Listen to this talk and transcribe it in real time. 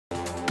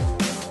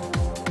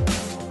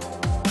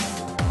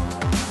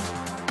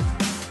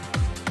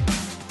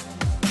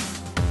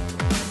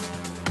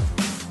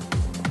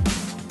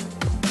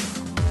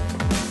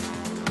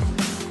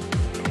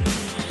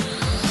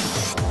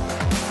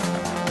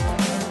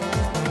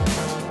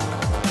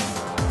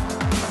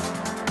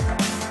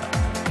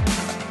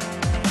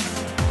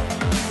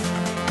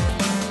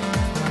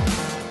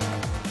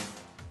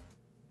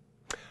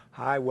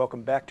Hi,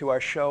 welcome back to our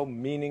show,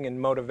 Meaning and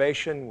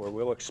Motivation, where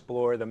we'll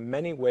explore the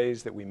many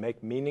ways that we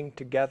make meaning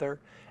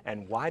together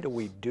and why do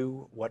we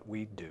do what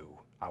we do,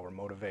 our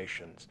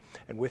motivations.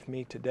 And with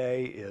me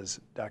today is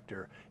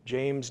Dr.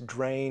 James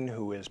Drane,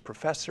 who is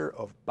Professor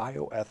of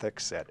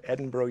Bioethics at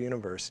Edinboro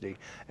University.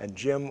 And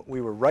Jim,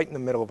 we were right in the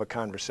middle of a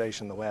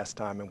conversation the last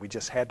time, and we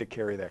just had to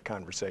carry that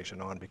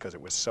conversation on because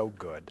it was so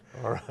good.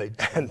 All right.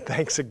 And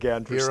thanks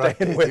again for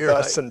staying with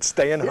us and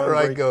staying hungry. Here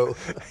I go.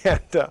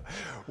 And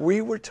we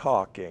were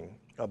talking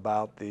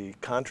about the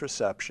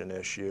contraception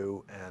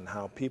issue and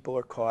how people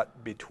are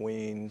caught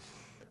between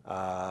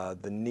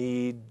the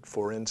need,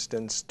 for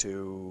instance,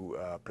 to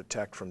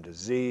protect from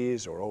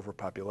disease or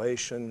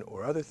overpopulation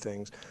or other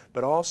things,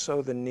 but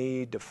also the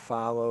need to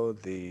follow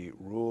the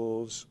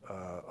rules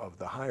of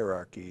the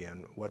hierarchy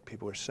and what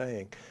people are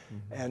saying.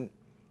 Mm-hmm. And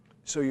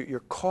so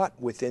you're caught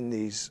within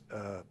these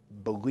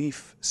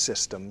belief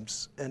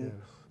systems. And yes.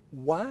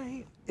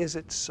 Why is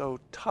it so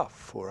tough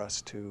for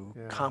us to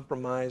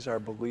compromise our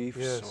beliefs?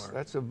 Yes,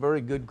 that's a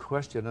very good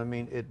question. I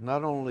mean, it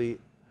not only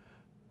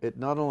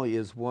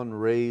is one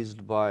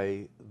raised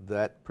by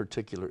that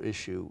particular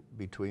issue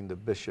between the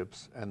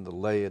bishops and the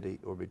laity,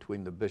 or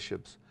between the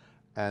bishops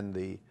and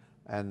the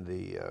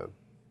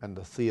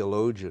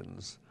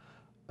theologians,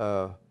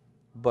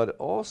 but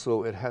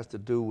also it has to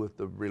do with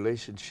the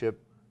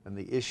relationship and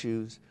the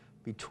issues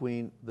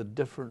between the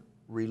different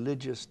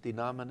religious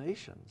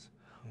denominations.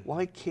 Mm-hmm.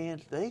 Why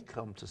can't they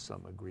come to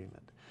some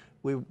agreement?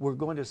 We're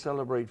going to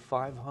celebrate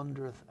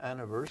 500th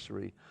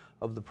anniversary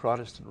of the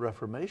Protestant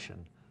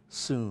Reformation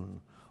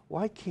soon.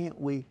 Why can't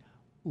we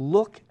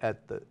look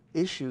at the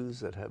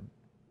issues that have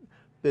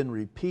been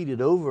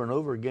repeated over and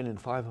over again in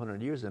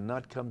 500 years and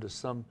not come to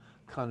some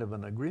kind of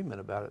an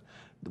agreement about it?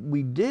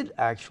 We did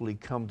actually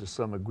come to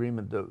some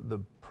agreement. The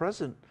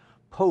present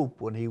Pope,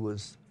 when he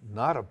was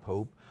not a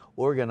Pope,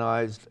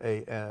 organized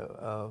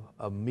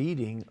a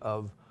meeting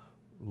of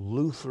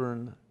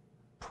Lutheran,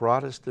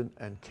 Protestant,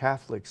 and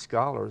Catholic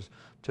scholars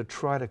to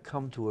try to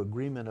come to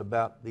agreement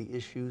about the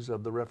issues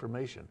of the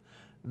Reformation.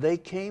 They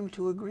came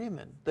to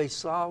agreement. They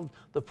solved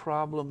the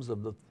problems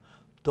of the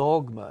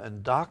dogma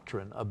and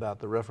doctrine about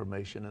the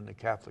Reformation and the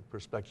Catholic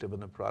perspective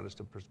and the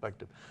Protestant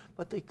perspective.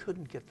 But they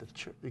couldn't get the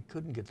church, they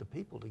couldn't get the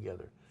people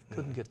together,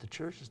 couldn't get the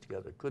churches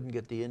together, couldn't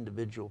get the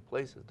individual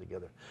places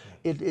together.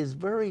 It is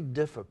very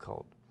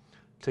difficult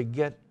to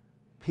get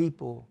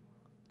people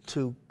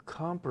to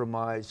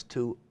compromise,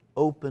 to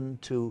open,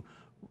 to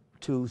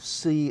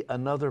see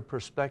another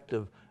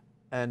perspective,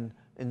 and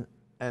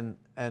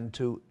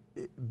to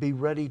be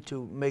ready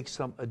to make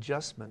some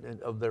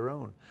adjustment of their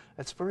own.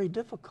 That's very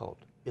difficult,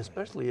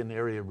 especially in the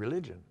area of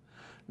religion.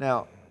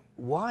 Now,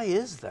 why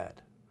is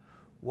that?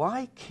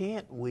 Why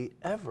can't we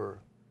ever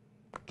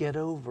get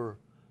over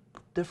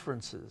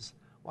differences?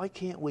 Why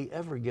can't we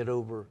ever get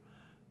over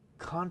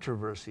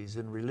controversies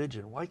in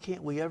religion? Why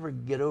can't we ever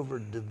get over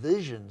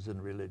divisions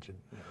in religion?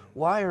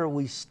 Why are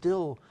we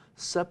still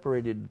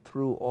separated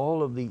through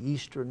all of the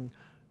Eastern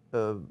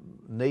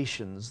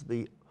nations,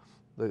 the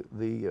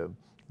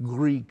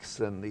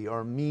Greeks and the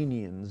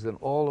Armenians, and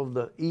all of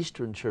the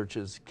Eastern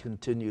churches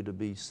continue to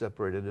be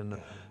separated,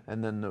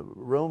 and then the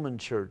Roman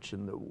Church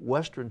and the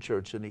Western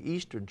Church and the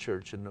Eastern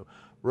Church and the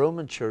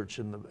Roman Church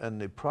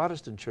and the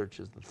Protestant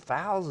churches, the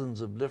thousands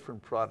of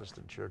different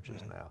Protestant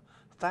churches now,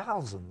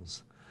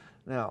 thousands.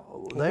 Now,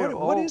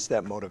 what is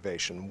that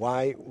motivation?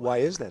 Why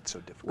is that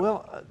so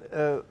difficult?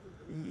 Well,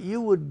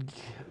 you would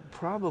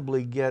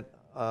probably get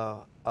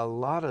a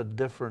lot of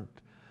different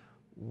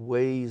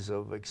ways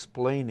of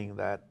explaining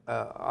that.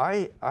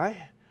 I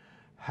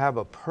have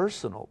a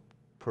personal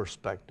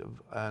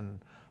perspective, and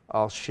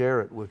I'll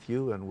share it with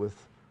you and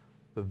with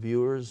the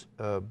viewers,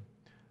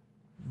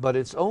 but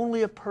it's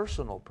only a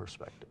personal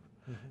perspective.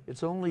 Mm-hmm.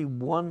 It's only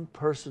one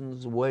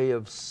person's way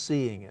of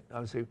seeing it.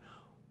 I would say,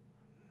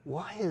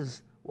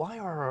 why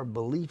are our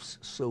beliefs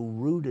so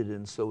rooted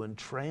and so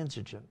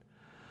intransigent?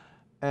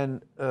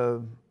 And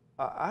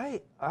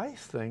I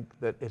think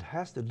that it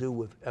has to do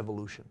with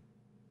evolution.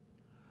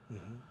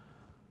 Mm-hmm.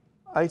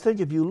 I think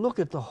if you look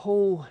at the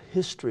whole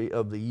history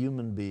of the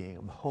human being,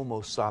 of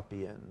Homo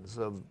sapiens,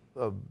 of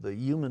the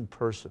human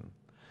person,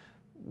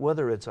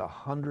 whether it's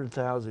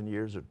 100,000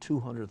 years or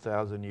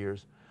 200,000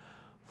 years,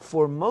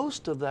 for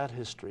most of that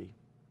history,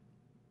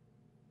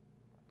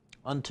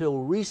 until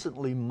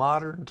recently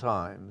modern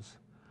times,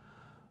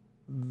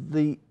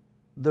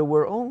 there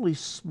were only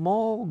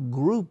small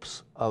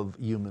groups of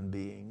human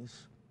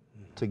beings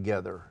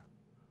together,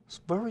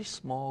 very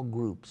small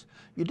groups.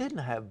 You didn't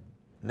have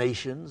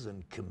nations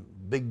and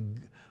big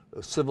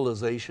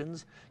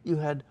civilizations. You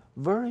had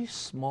very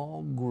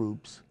small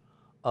groups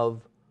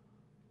of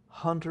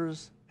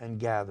hunters and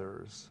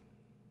gatherers.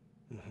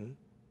 Mm-hmm.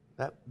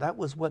 That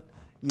was what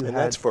you had.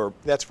 And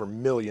that's for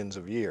millions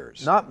of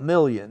years. Not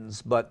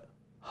millions, but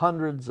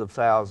hundreds of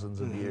thousands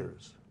of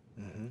years.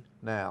 Mm-hmm.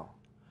 Now,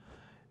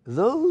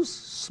 those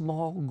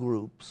small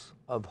groups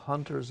of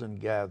hunters and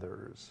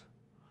gatherers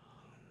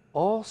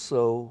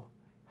also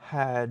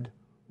had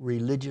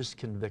religious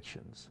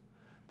convictions,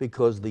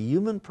 because the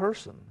human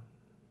person,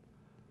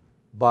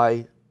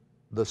 by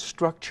the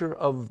structure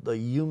of the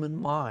human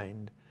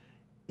mind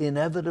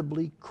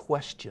inevitably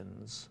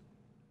questions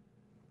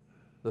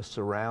the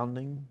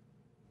surrounding,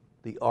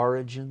 the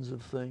origins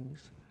of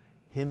things,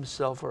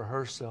 himself or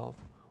herself.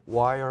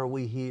 Why are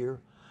we here?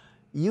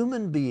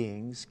 Human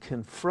beings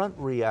confront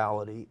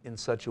reality in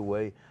such a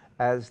way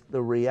as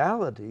the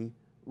reality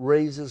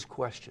raises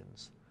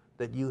questions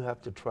that you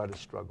have to try to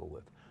struggle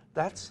with.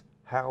 That's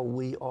how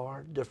we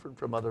are different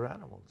from other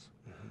animals.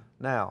 Mm-hmm.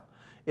 Now,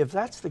 if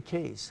that's the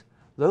case,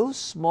 those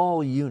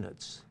small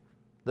units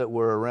that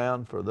were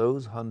around for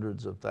those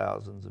hundreds of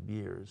thousands of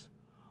years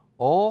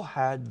all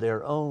had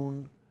their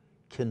own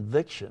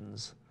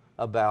convictions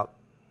about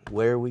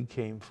where we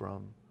came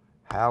from,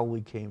 how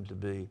we came to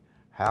be,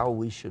 how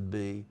we should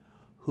be,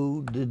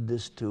 who did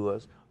this to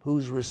us,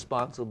 who's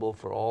responsible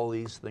for all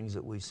these things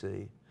that we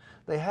see.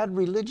 They had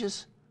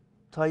religious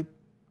type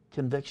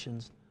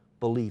convictions,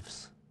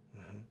 beliefs,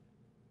 mm-hmm.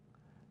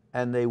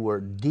 and they were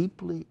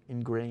deeply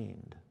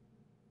ingrained.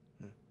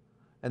 Mm.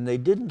 And they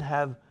didn't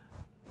have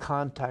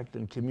contact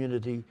and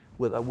community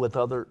with a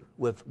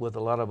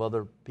lot of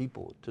other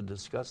people to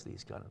discuss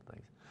these kind of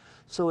things.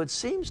 So it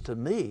seems to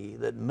me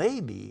that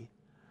maybe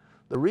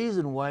the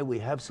reason why we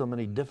have so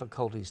many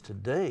difficulties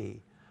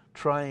today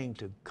trying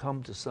to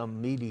come to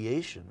some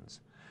mediations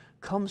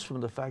comes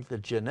from the fact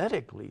that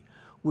genetically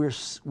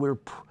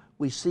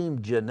we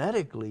seem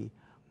genetically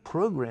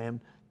programmed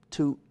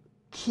to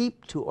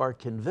keep to our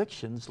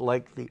convictions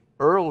like the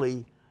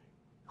early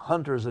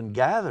hunters and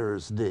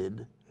gatherers did.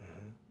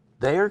 Mm-hmm.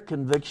 Their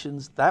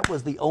convictions, that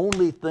was the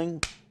only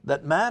thing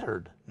that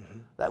mattered. Mm-hmm.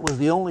 That was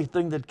the only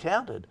thing that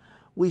counted.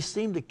 We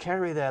seem to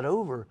carry that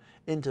over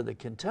into the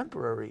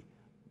contemporary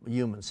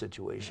human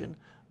situation.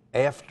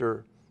 Mm-hmm.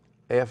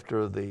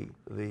 after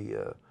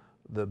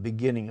the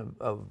beginning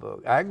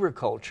of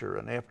agriculture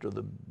and after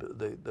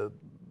the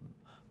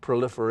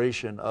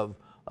proliferation of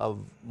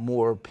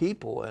more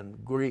people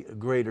and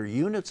greater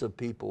units of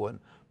people and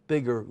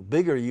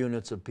bigger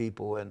units of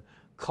people and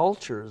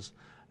cultures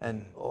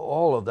and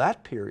all of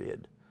that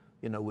period,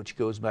 which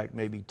goes back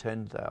maybe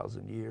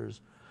 10,000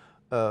 years.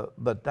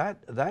 But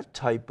that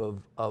type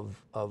of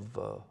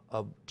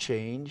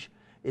change,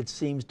 it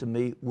seems to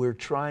me, we're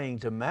trying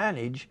to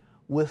manage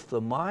with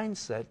the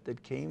mindset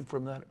that came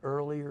from that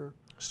earlier.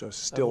 So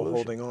still evolution.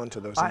 Holding on to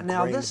those ingrained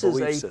now this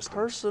belief is a systems.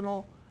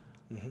 Personal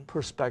mm-hmm.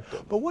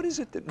 perspective. But what is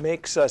it that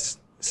makes us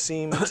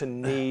seem to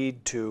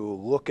need to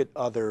look at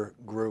other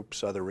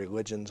groups, other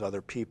religions,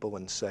 other people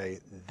and say,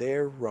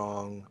 they're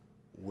wrong,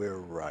 we're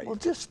right? Well,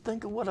 just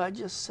think of what I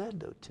just said,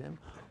 though, Tim.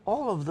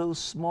 All of those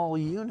small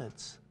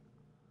units,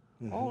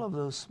 mm-hmm. all of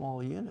those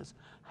small units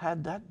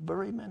had that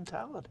very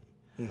mentality.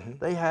 Mm-hmm.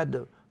 They had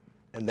to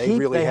And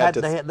they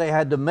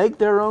had to make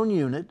their own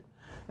unit,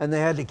 and they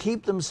had to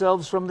keep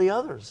themselves from the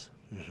others,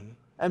 mm-hmm.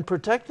 and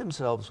protect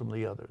themselves from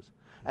the others,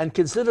 and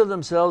consider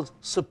themselves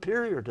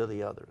superior to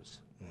the others.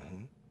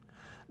 Mm-hmm.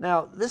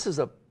 Now,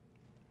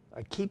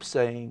 I keep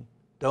saying,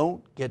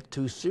 don't get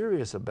too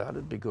serious about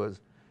it, because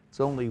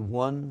it's only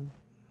one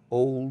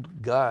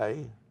old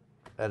guy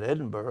at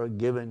Edinboro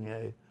giving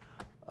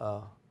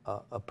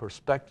a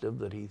perspective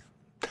that he...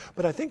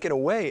 But I think in a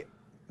way,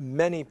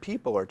 many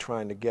people are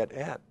trying to get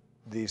at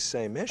these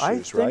same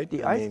issues, right?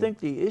 I think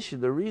the issue,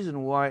 the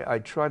reason why I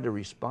tried to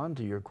respond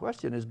to your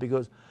question is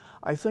because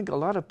I think a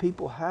lot of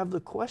people have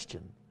the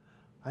question.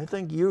 I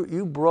think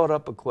you brought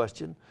up a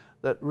question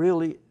that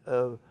really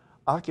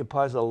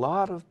occupies a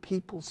lot of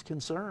people's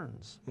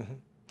concerns. Mm-hmm.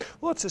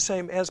 Well, it's the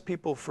same as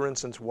people, for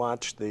instance,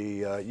 watch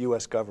the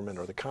U.S. government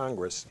or the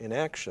Congress in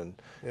action,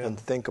 yeah. and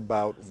think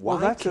about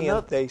why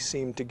can't they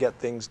seem to get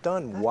things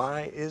done?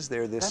 Why is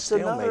there this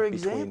stalemate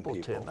between people?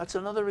 Tim. That's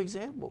another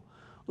example.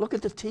 Look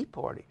at the Tea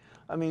Party.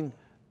 I mean,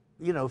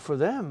 for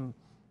them,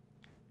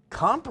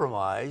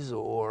 compromise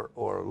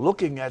or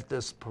looking at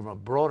this from a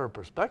broader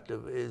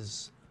perspective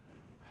is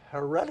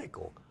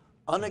heretical,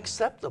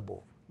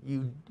 unacceptable.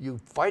 You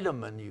fight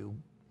them and you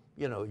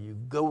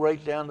go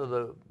right down to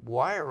the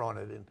wire on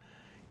it, and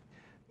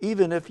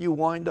even if you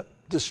wind up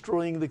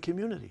destroying the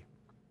community.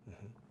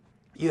 Mm-hmm.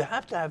 You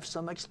have to have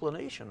some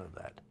explanation of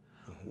that.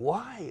 Mm-hmm.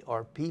 Why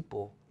are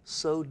people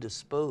so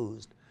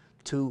disposed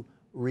to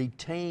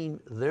retain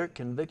their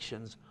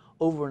convictions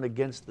over and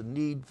against the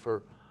need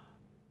for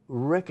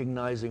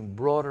recognizing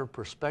broader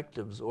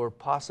perspectives or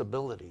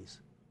possibilities?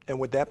 And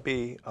would that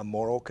be a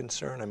moral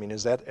concern? I mean,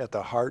 is that at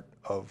the heart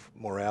of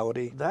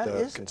morality? That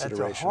is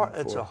consideration.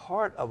 It's a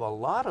heart of a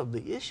lot of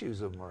the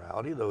issues of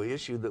morality. The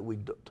issue that we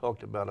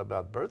talked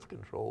about birth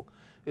control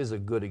is a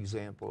good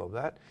example of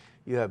that.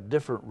 You have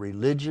different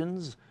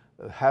religions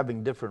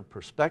having different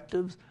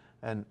perspectives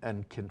and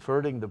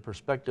converting the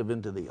perspective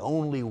into the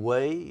only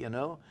way,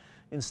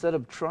 instead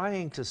of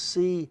trying to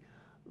see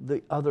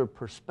the other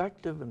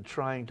perspective and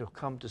trying to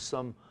come to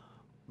some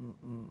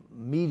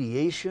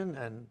mediation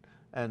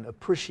and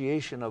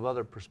appreciation of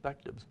other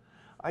perspectives.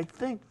 I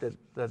think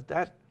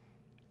that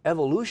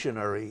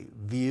evolutionary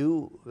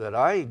view that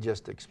I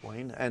just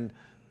explained, and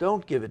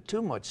don't give it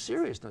too much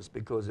seriousness,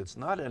 because it's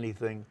not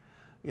anything,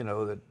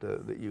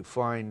 that you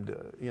find,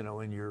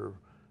 in your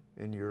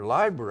in your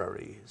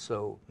library.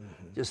 So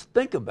just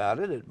think about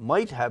it. It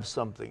might have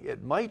something.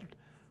 It might,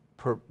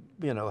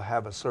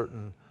 have a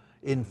certain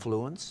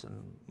influence,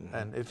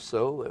 and if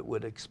so, it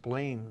would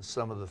explain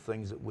some of the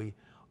things that we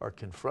are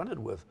confronted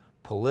with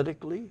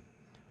politically,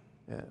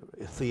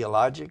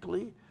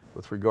 theologically,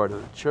 with regard to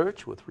the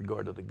church, with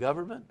regard to the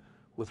government,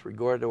 with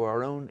regard to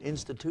our own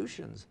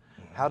institutions.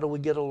 How do we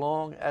get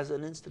along as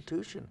an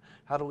institution?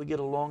 How do we get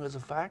along as a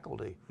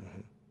faculty?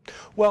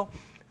 Well,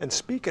 and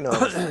speaking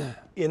of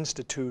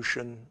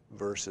institution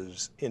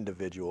versus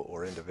individual,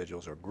 or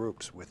individuals or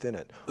groups within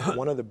it,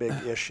 one of the big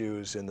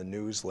issues in the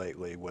news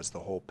lately was the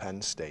whole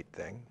Penn State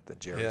thing, the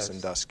Jerry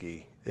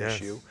Sandusky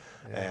issue,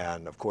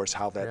 and of course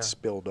how that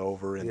spilled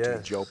over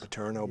into Joe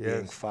Paterno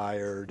being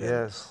fired,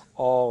 and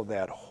all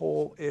that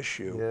whole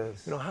issue.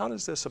 How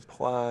does this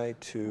apply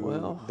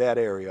to that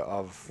area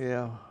of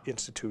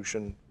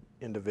institution,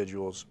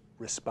 individuals,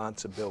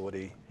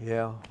 responsibility?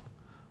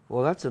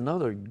 Well, that's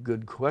another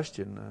good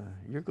question.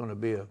 You're going to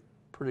be a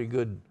pretty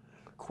good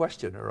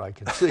questioner, I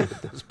can see,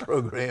 if this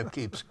program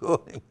keeps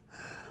going.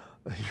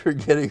 You're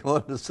getting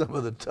on to some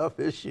of the tough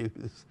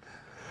issues.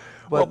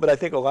 But I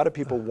think a lot of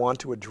people want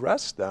to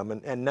address them,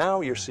 and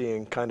now you're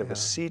seeing kind of a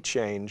sea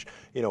change.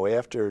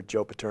 After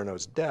Joe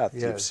Paterno's death,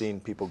 you've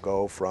seen people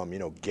go from,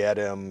 get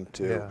him,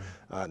 to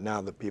now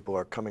that people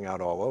are coming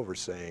out all over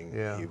saying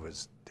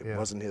it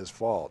wasn't his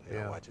fault.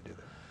 Why'd you do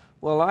that?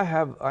 Well, I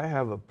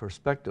have a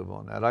perspective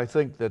on that. I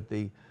think that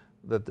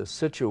the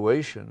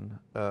situation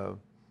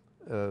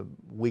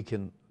we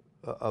can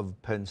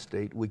of Penn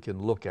State we can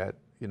look at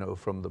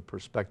from the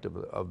perspective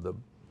of the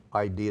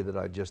idea that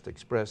I just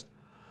expressed,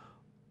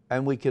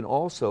 and we can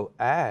also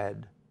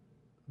add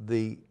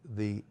the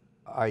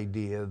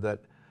idea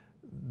that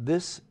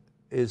this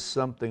is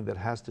something that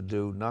has to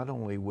do not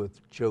only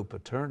with Joe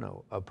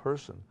Paterno, a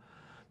person,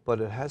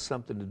 but it has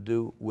something to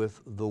do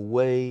with the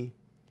way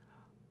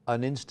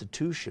an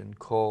institution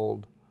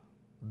called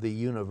the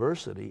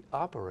university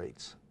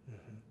operates.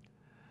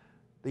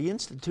 The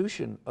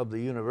institution of the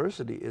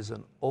university is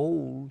an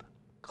old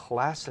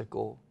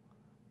classical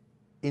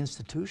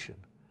institution,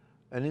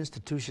 an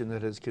institution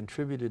that has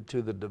contributed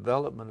to the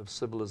development of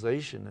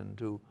civilization and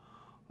to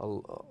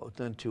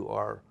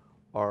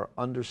our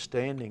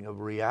understanding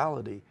of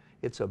reality.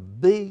 It's a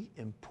big,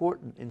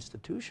 important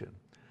institution.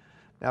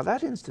 Now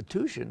that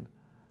institution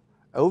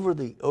over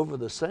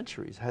the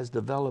centuries has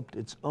developed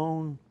its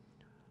own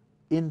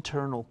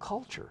internal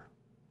culture.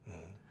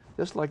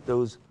 Just like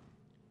those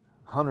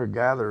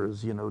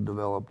hunter-gatherers,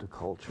 developed a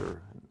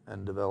culture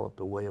and developed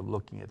a way of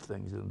looking at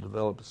things and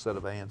developed a set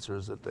of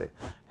answers that they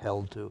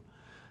held to.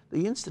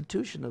 The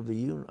institution of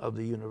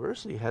the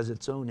university has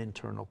its own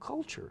internal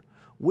culture.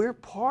 We're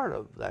part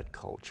of that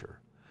culture.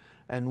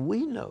 And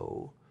we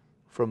know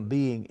from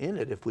being in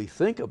it, if we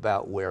think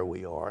about where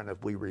we are and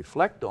if we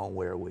reflect on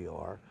where we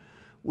are,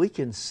 we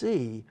can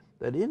see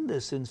that in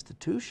this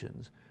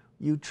institutions,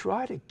 you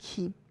try to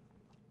keep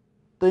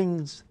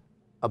things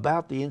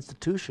about the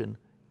institution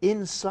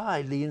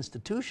inside the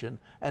institution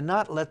and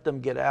not let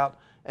them get out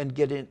and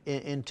get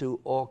into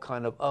all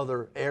kind of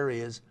other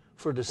areas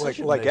for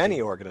decision like making.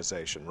 any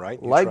organization,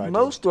 right? Like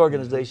most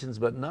organizations,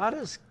 but not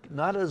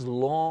as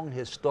long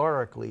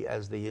historically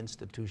as the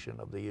institution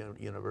of the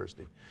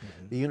university.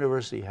 The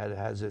university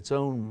has its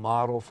own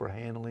model for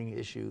handling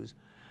issues,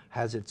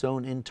 has its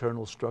own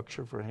internal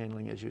structure for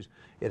handling issues.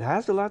 It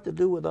has a lot to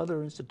do with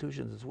other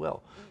institutions as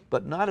well,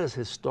 but not as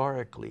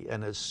historically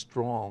and as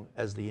strong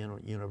as the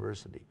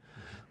university.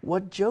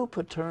 What Joe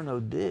Paterno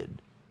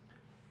did,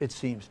 it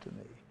seems to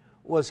me,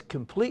 was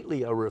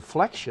completely a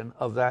reflection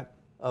of that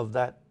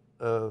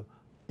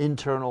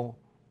internal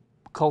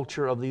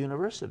culture of the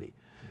university.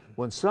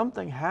 When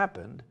something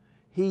happened,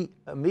 he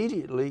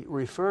immediately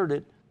referred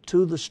it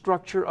to the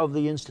structure of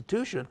the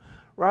institution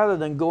rather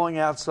than going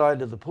outside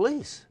to the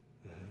police.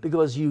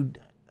 Because you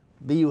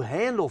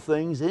handle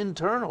things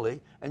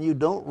internally and you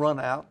don't run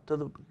out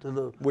to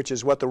the which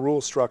is what the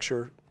rule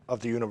structure of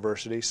the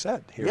university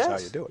said. Here's how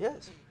you do it.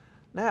 Yes.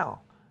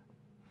 Now,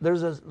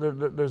 there's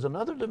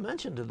another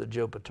dimension to the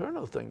Joe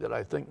Paterno thing that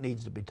I think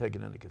needs to be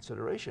taken into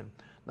consideration.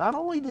 Not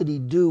only did he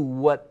do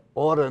what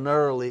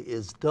ordinarily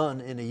is done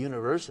in a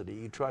university,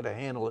 you try to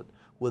handle it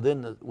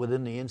within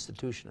the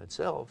institution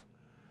itself.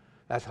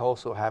 That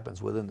also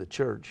happens within the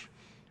church.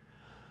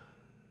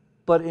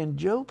 But in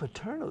Joe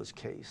Paterno's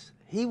case,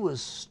 he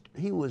was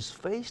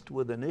faced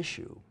with an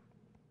issue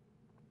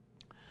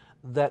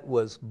that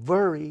was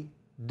very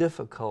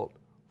difficult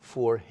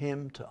for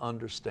him to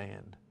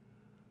understand.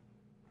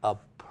 A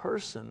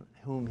person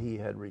whom he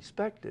had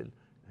respected,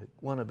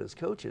 one of his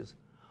coaches,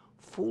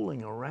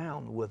 fooling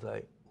around with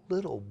a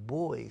little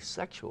boy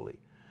sexually.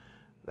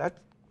 The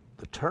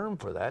term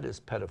for that is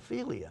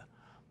pedophilia.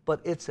 But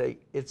it's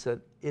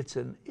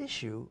an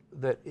issue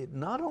that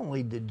not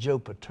only did Joe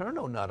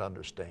Paterno not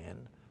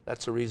understand,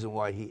 that's the reason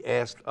why he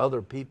asked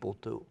other people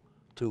to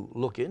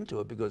look into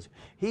it, because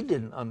he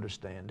didn't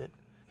understand it.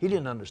 He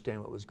didn't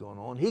understand what was going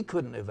on. He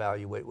couldn't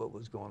evaluate what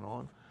was going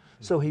on.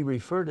 So he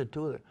referred it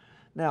to it.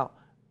 Now,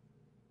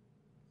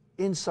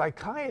 in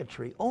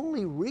psychiatry,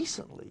 only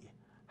recently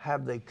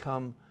have they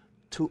come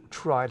to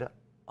try to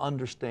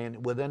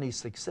understand with any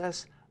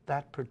success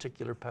that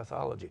particular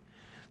pathology.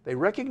 They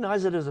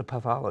recognize it as a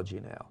pathology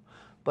now,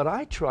 but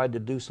I tried to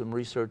do some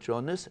research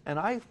on this, and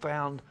I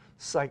found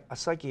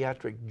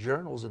psychiatric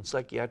journals and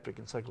psychiatric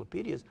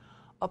encyclopedias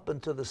up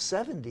until the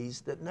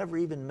 70s that never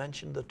even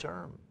mentioned the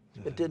term.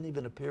 It didn't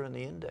even appear in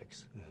the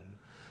index.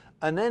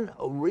 And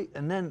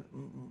then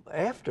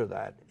after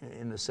that,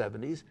 in the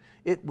 70s,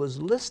 it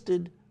was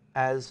listed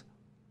as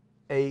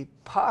a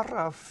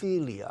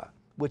paraphilia,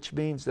 which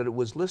means that it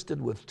was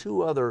listed with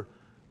two other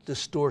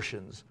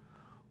distortions.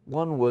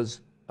 One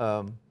was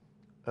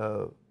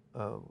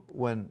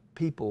when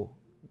people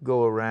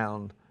go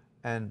around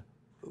and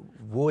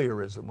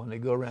voyeurism, when they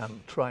go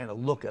around trying to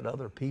look at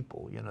other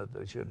people, you know,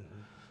 they should.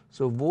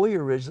 So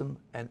voyeurism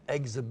and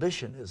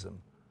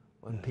exhibitionism,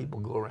 when people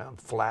go around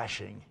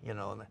flashing, you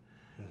know,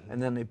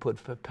 and then they put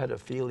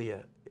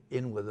pedophilia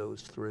in with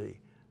those three.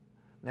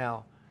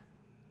 Now,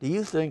 do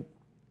you think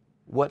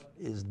what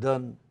is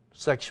done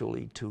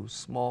sexually to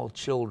small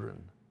children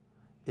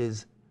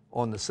is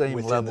on the same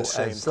level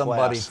as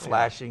somebody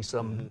flashing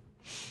some,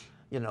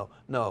 you know?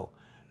 No.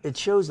 It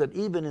shows that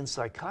even in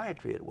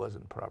psychiatry it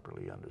wasn't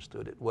properly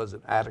understood. It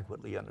wasn't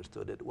adequately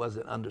understood. It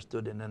wasn't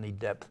understood in any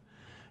depth.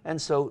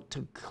 And so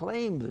to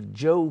claim that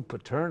Joe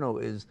Paterno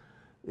is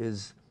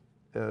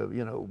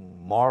you know,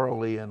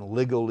 morally and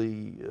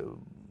legally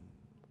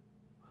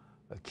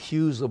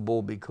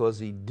accusable because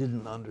he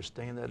didn't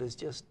understand that is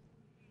just,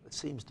 it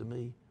seems to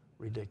me,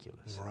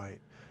 ridiculous. Right.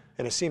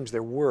 And it seems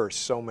there were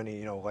so many,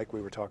 you know, like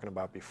we were talking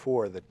about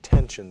before, the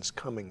tensions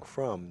coming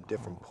from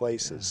different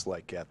places,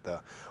 like at the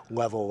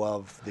level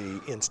of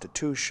the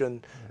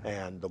institution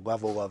and the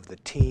level of the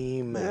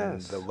team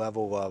and the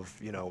level of,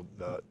 you know,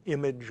 the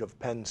image of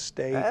Penn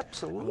State.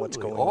 Absolutely. And what's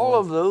going all on.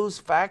 of those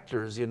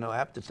factors, you know,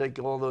 have to take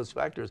all those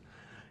factors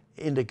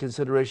into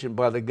consideration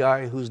by the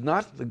guy who's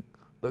not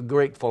the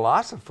great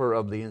philosopher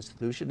of the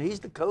institution. He's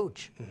the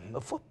coach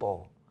of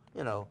football.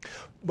 You know.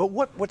 But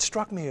what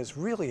struck me as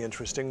really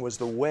interesting was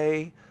the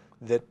way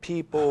that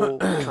people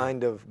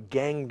kind of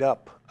ganged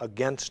up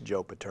against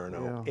Joe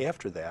Paterno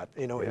after that.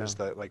 You know, it was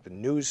like the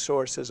news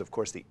sources. Of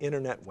course, the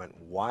internet went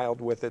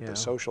wild with it, the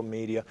social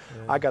media.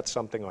 I got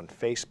something on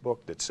Facebook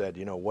that said,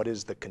 you know, what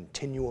is the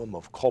continuum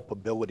of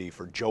culpability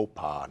for Joe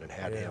Pod, and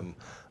had him,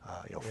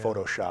 you know,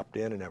 photoshopped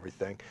in and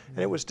everything. And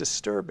it was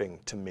disturbing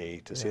to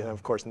me to see. And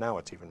of course, now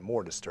it's even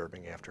more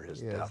disturbing after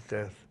his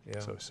death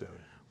so soon.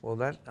 Well,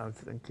 that, I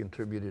think,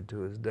 contributed to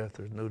his death.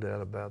 There's no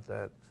doubt about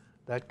that.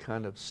 That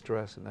kind of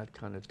stress and that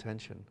kind of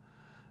tension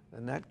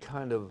and that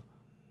kind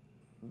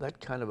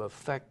of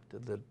effect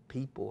that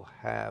people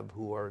have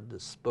who are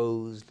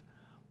disposed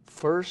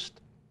first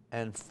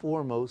and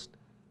foremost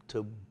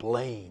to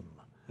blame.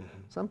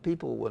 Some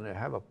people, when they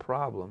have a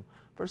problem,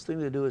 first thing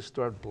they do is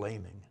start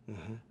blaming.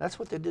 That's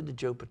what they did to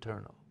Joe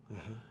Paterno.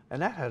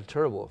 And that had a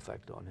terrible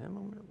effect on him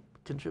and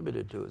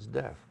contributed to his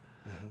death.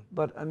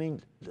 But I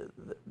mean,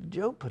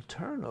 Joe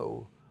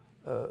Paterno,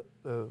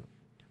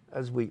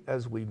 as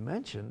we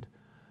mentioned,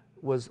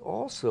 was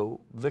also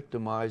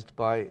victimized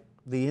by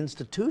the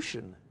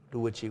institution to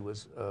which he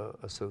was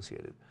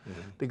associated,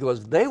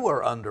 because they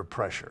were under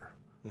pressure.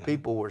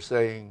 People were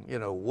saying, you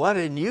know, why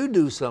didn't you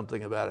do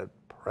something about it,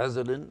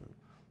 President,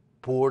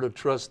 Board of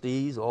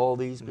Trustees, all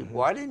these people?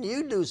 Why didn't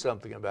you do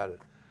something about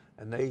it?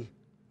 And they,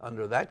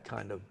 under that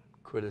kind of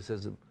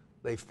criticism,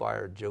 they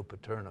fired Joe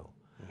Paterno.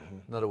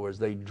 In other words,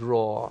 they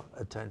draw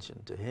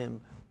attention to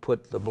him,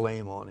 put the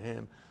blame on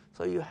him.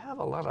 So you have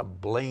a lot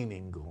of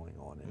blaming going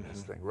on in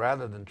this thing.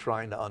 Rather than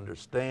trying to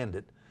understand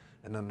it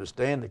and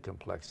understand the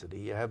complexity,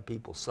 you have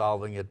people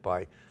solving it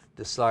by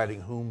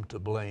deciding whom to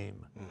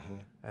blame.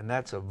 And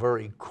that's a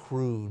very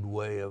crude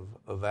way of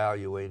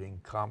evaluating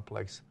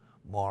complex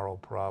moral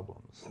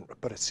problems.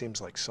 But it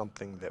seems like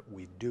something that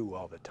we do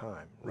all the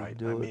time, right?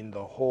 I mean,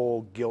 the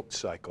whole guilt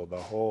cycle, the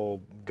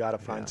whole got to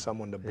find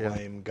someone to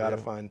blame, got to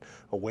find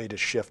a way to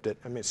shift it.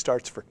 I mean, it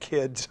starts for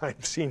kids.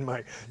 I've seen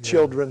my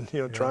children,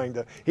 you know, trying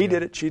to, he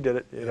did it, she did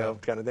it, you know,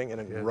 kind of thing,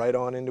 and then right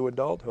on into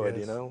adulthood,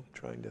 you know,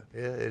 trying to.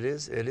 Yeah, it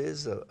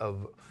is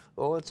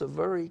well, it's a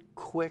very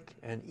quick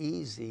and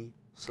easy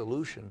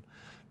solution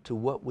to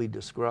what we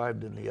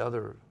described in the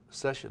other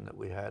session that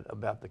we had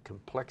about the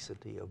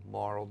complexity of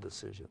moral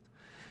decisions.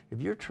 If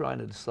you're trying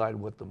to decide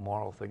what the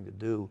moral thing to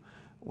do,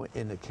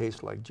 in a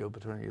case like Joe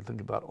Paterno, you think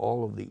about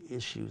all of the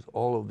issues,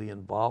 all of the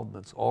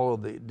involvements, all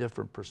of the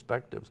different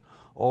perspectives,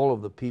 all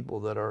of the people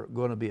that are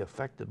going to be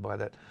affected by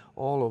that.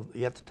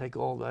 You have to take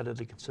all that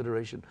into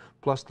consideration,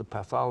 plus the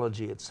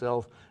pathology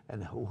itself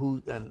and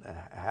who and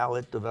how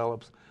it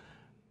develops.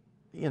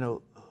 You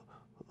know,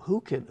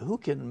 who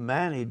can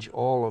manage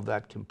all of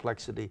that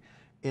complexity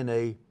in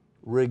a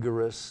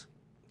rigorous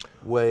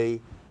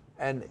way?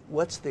 And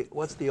what's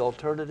the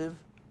alternative?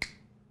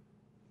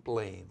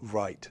 Blame.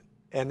 Right.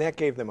 And that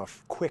gave them a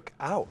quick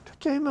out.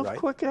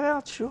 Quick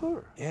out,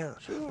 sure. Yeah.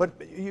 Sure. But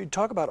you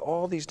talk about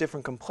all these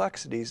different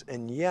complexities,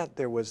 and yet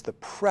there was the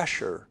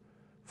pressure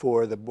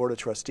for the Board of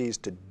Trustees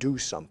to do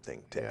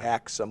something, to Yeah.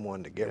 act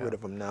someone, to get Yeah. rid of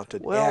them now, to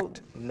Well,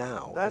 act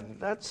now.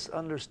 that's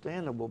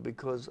understandable,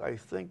 because I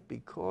think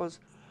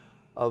because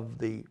of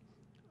the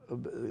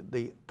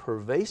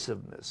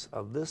pervasiveness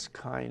of this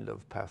kind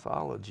of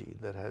pathology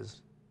that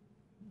has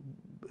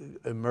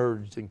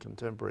emerged in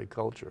contemporary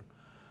culture,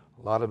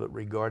 a lot of it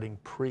regarding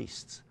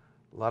priests,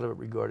 a lot of it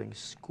regarding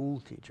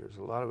school teachers,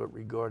 a lot of it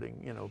regarding,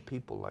 you know,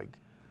 people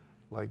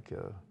like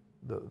the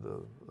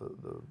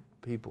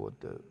people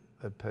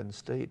at Penn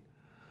State,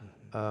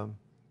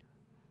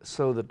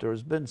 so that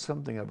there's been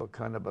something of a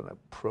kind of a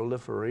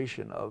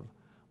proliferation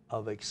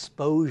of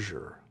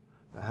exposure.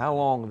 Now, how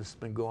long this has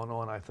been going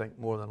on, I think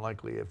more than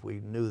likely, if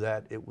we knew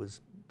that, it was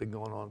been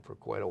going on for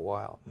quite a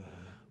while.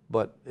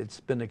 But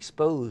it's been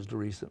exposed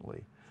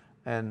recently.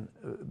 And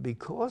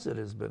because it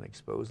has been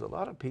exposed, a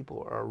lot of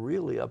people are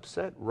really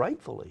upset,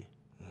 rightfully.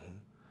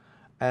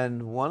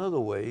 And one of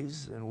the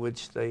ways in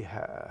which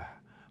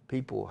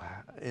people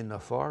in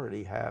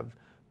authority have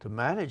to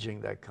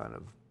managing that kind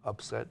of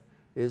upset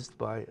is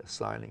by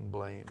assigning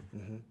blame.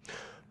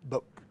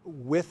 But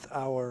with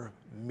our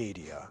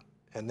media,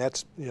 and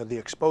that's, you know, the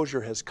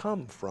exposure has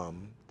come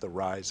from the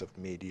rise of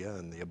media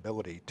and the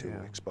ability to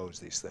expose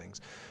these things.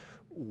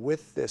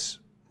 With this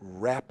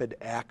rapid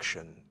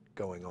action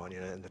going on, you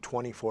know, in the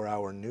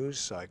 24-hour news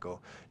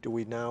cycle, do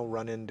we now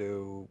run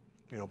into,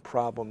 you know,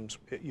 problems?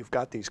 You've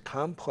got these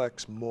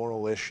complex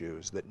moral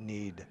issues that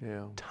need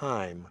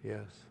time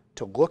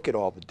to look at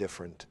all the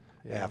different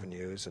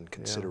avenues and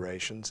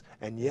considerations,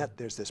 and yet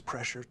there's this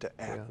pressure to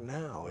act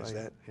now. Is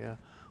that? Yeah.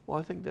 Well,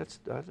 I think that's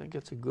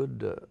a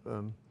good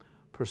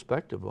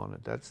perspective on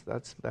it.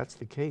 That's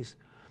the case.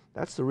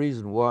 That's the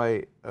reason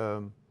why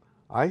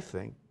I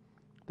think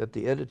that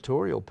the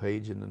editorial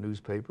page in the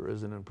newspaper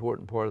is an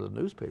important part of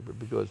the newspaper,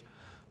 because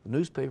the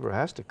newspaper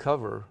has to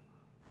cover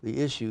the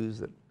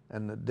issues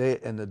and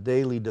the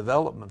daily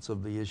developments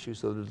of the issue.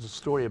 So there's a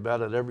story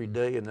about it every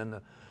day, and then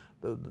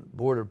the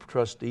Board of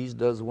Trustees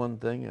does one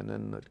thing, and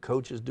then the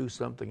coaches do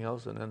something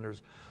else, and then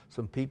there's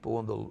some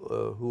people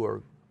who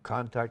are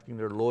contacting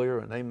their lawyer,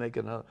 and they make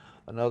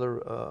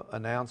another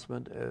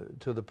announcement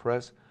to the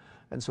press.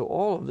 And so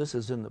all of this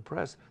is in the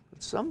press,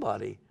 but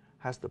somebody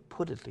has to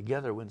put it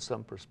together in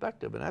some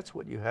perspective, and that's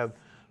what you have,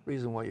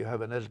 reason why you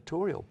have an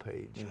editorial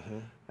page.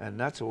 And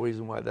that's the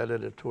reason why that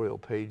editorial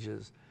page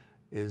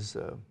is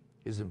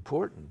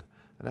important.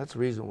 And that's the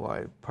reason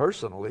why,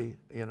 personally,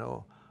 you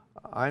know,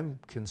 I'm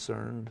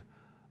concerned.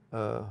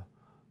 I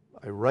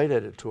write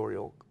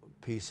editorial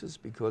pieces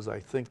because I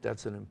think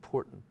that's an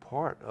important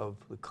part of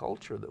the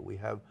culture, that we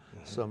have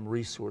some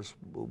resource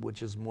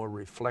which is more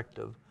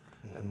reflective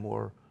and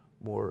more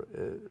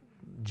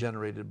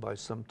generated by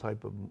some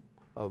type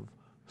of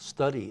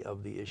study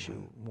of the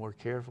issue more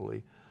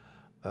carefully.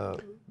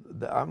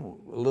 I'm a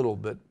little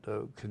bit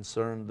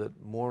concerned that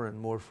more and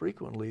more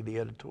frequently the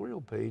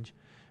editorial page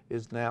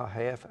is now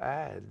half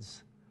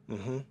ads.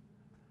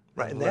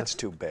 Right, and that's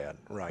too bad.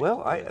 Right.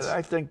 Well,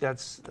 I think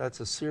that's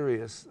a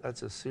serious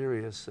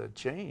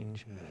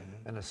change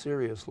and a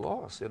serious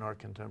loss in our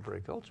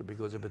contemporary culture,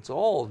 because if it's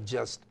all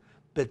just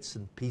bits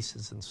and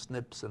pieces and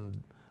snips,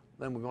 and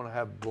then we're going to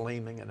have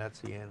blaming, and that's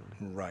the end.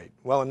 Right.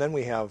 Well, and then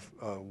we have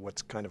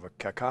what's kind of a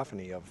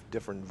cacophony of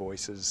different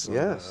voices on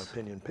the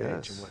opinion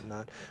page and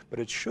whatnot. But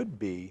it should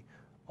be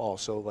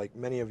also, like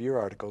many of your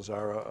articles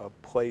are, a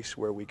place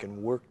where we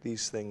can work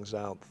these things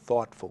out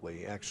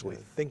thoughtfully, actually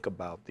think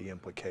about the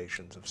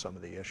implications of some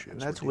of the issues.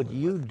 And that's what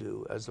you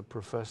do as a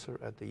professor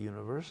at the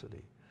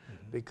university,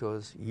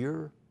 because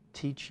you're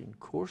teaching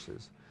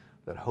courses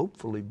that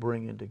hopefully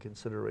bring into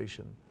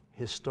consideration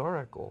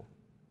historical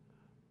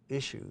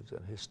issues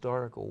and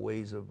historical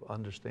ways of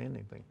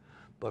understanding things,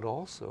 but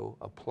also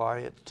apply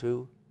it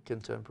to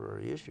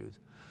contemporary issues.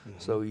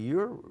 So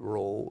your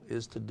role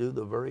is to do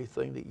the very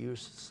thing that you're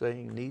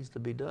saying needs to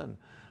be done.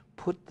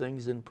 Put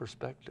things in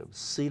perspective,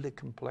 see the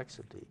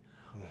complexity,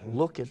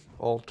 look at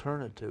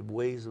alternative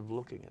ways of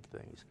looking at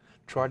things,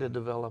 try to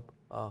develop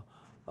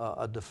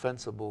a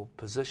defensible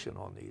position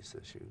on these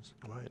issues.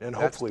 Right, and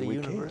that's hopefully we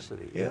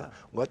university. can.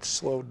 Let's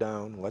slow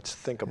down, let's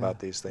think about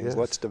these things,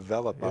 let's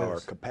develop our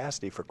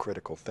capacity for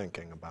critical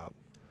thinking about.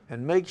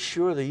 And make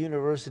sure the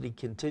university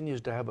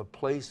continues to have a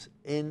place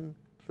in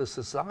the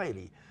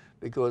society.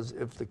 Because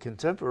if the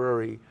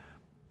contemporary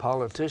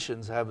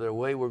politicians have their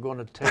way, we're going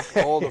to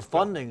take all the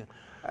funding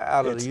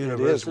out of the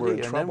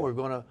university, and then we're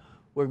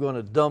going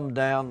to dumb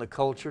down the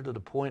culture to the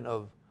point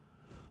of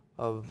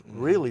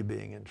really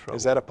being in trouble.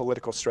 Is that a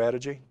political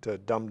strategy, to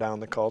dumb down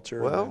the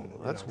culture? Well,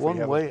 that's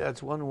one way.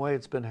 That's one way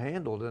it's been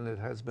handled, and it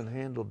has been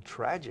handled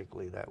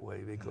tragically that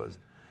way. Because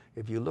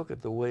if you look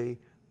at the way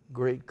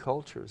great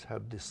cultures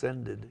have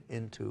descended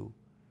into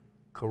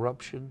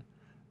corruption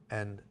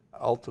and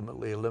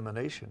ultimately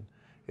elimination,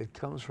 it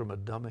comes from a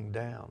dumbing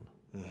down.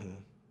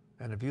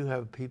 And if you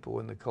have people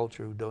in the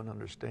culture who don't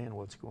understand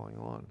what's going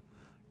on,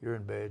 you're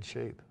in bad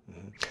shape.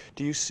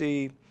 Do you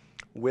see,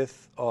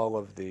 with all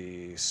of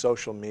the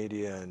social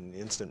media and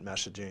instant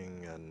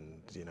messaging and,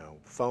 you know,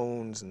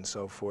 phones and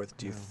so forth,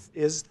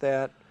 is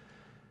that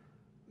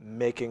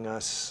making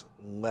us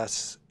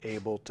less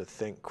able to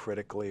think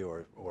critically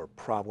or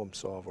problem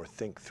solve or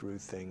think through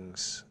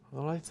things?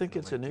 Well, I think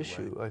it's an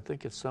issue. I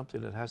think it's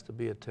something that has to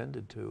be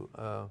attended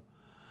to.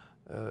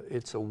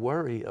 It's a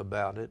worry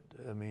about it.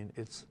 I mean,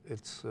 it's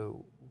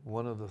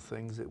one of the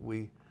things that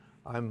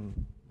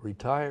I'm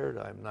retired.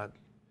 I'm not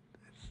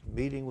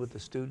meeting with the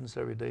students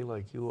every day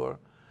like you are,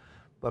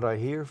 but I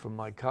hear from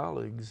my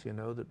colleagues, you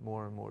know, that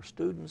more and more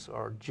students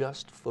are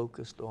just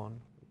focused on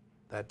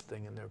that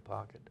thing in their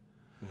pocket.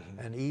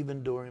 Mm-hmm. And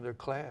even during their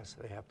class,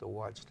 they have to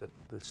watch that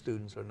the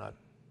students are not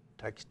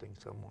texting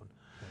someone.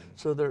 Mm-hmm.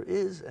 So there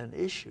is an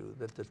issue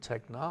that the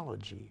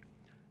technology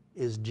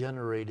is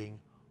generating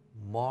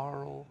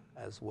moral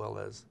as well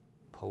as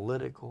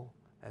political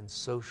and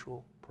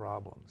social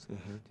problems.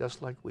 Mm-hmm.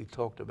 Just like we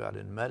talked about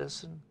in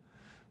medicine,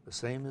 the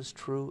same is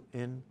true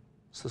in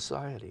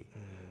society.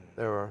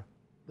 Mm-hmm.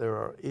 There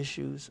are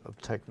issues of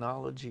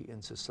technology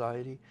in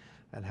society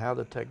and how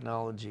the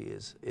technology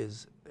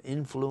is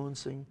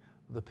influencing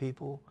the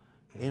people,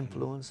 mm-hmm.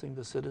 influencing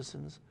the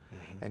citizens,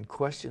 mm-hmm. and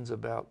questions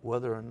about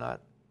whether or not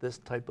this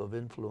type of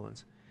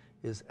influence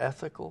is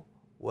ethical,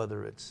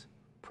 whether it's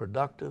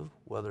productive,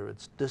 whether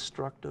it's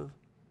destructive.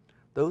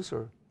 Those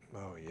are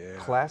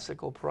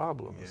classical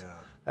problems. Yeah.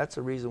 That's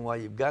the reason why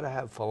you've got to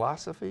have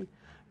philosophy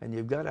and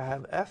you've got to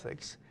have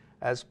ethics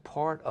as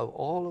part of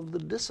all of the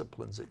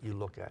disciplines that you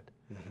look at.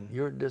 Mm-hmm.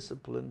 Your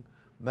discipline,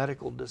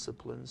 medical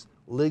disciplines,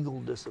 legal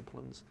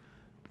disciplines,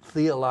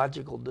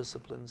 theological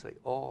disciplines, they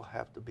all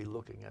have to be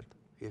looking at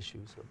the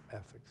issues of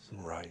ethics.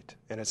 Right.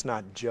 And it's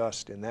not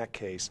just, in that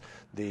case,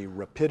 the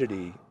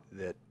rapidity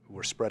that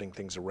we're spreading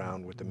things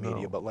around with the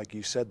media, but like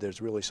you said,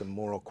 there's really some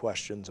moral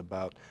questions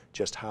about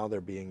just how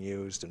they're being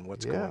used and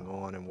what's going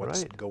on and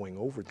what's going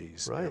over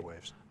these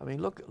airwaves. I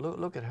mean,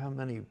 look at how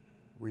many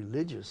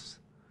religious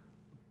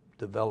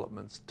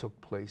developments took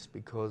place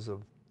because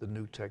of the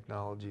new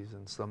technologies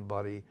and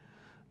somebody,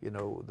 you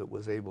know, that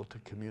was able to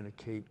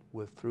communicate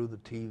through the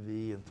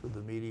TV and through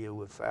the media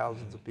with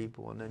thousands of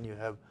people, and then you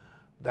have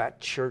that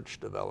church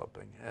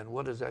developing. And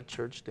what does that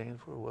church stand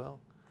for? Well,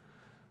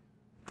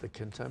 the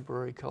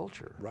contemporary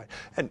culture. Right.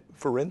 And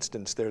for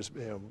instance, there's,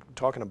 you know,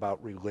 talking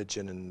about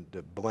religion and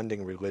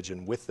blending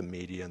religion with the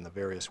media and the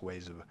various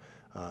ways of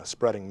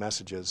spreading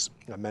messages.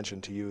 I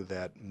mentioned to you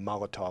that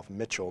Molotov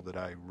Mitchell that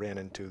I ran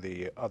into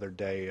the other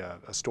day,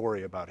 a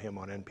story about him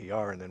on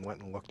NPR, and then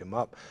went and looked him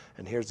up.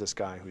 And here's this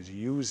guy who's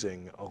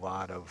using a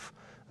lot of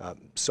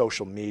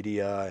social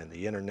media and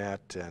the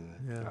internet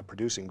and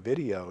producing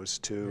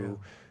videos to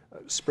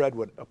spread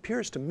what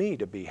appears to me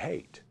to be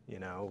hate, you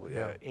know,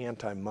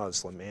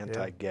 anti-Muslim,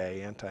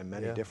 anti-gay,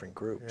 anti-many different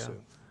groups. Yeah.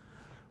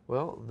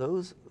 Well,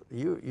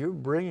 you're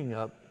bringing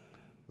up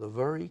the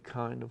very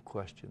kind of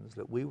questions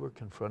that we were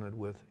confronted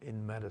with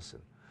in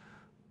medicine.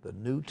 The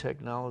new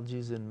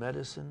technologies in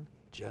medicine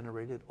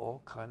generated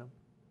all kind of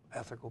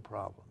ethical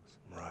problems.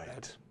 Right.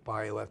 That's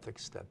bioethics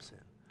steps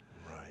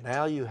in. Right.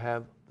 Now you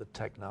have the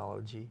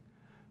technology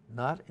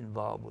not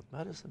involved with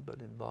medicine,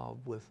 but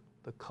involved with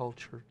the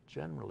culture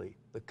generally,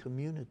 the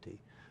community,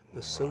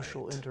 the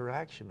social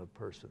interaction of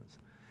persons.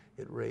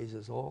 It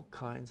raises all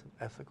kinds of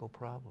ethical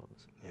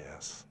problems.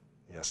 Yes,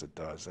 yes it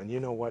does. And you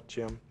know what,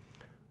 Jim?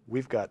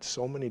 We've got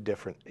so many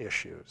different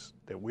issues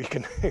that we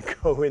can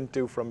go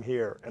into from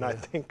here, and I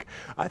think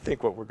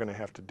what we're going to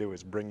have to do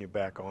is bring you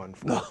back on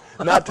for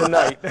not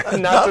tonight,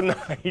 not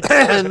tonight.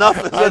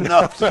 Enough is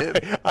enough, Jim.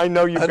 I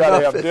know you've got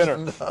to have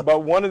dinner,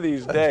 but one of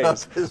these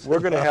days we're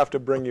going to have to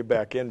bring you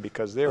back in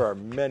because there are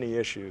many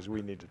issues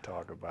we need to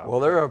talk about. Well,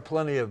 there are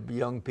plenty of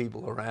young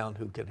people around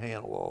who can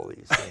handle all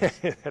these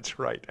things. That's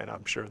right, and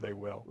I'm sure they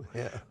will.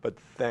 Yeah. But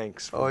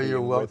thanks for being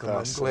you're welcome. With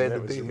us. I'm glad to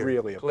be here. It was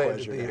really a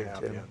pleasure to to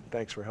have you.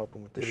 Thanks for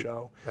helping with the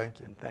show. Thank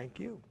you. And thank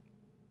you.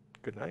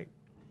 Good night.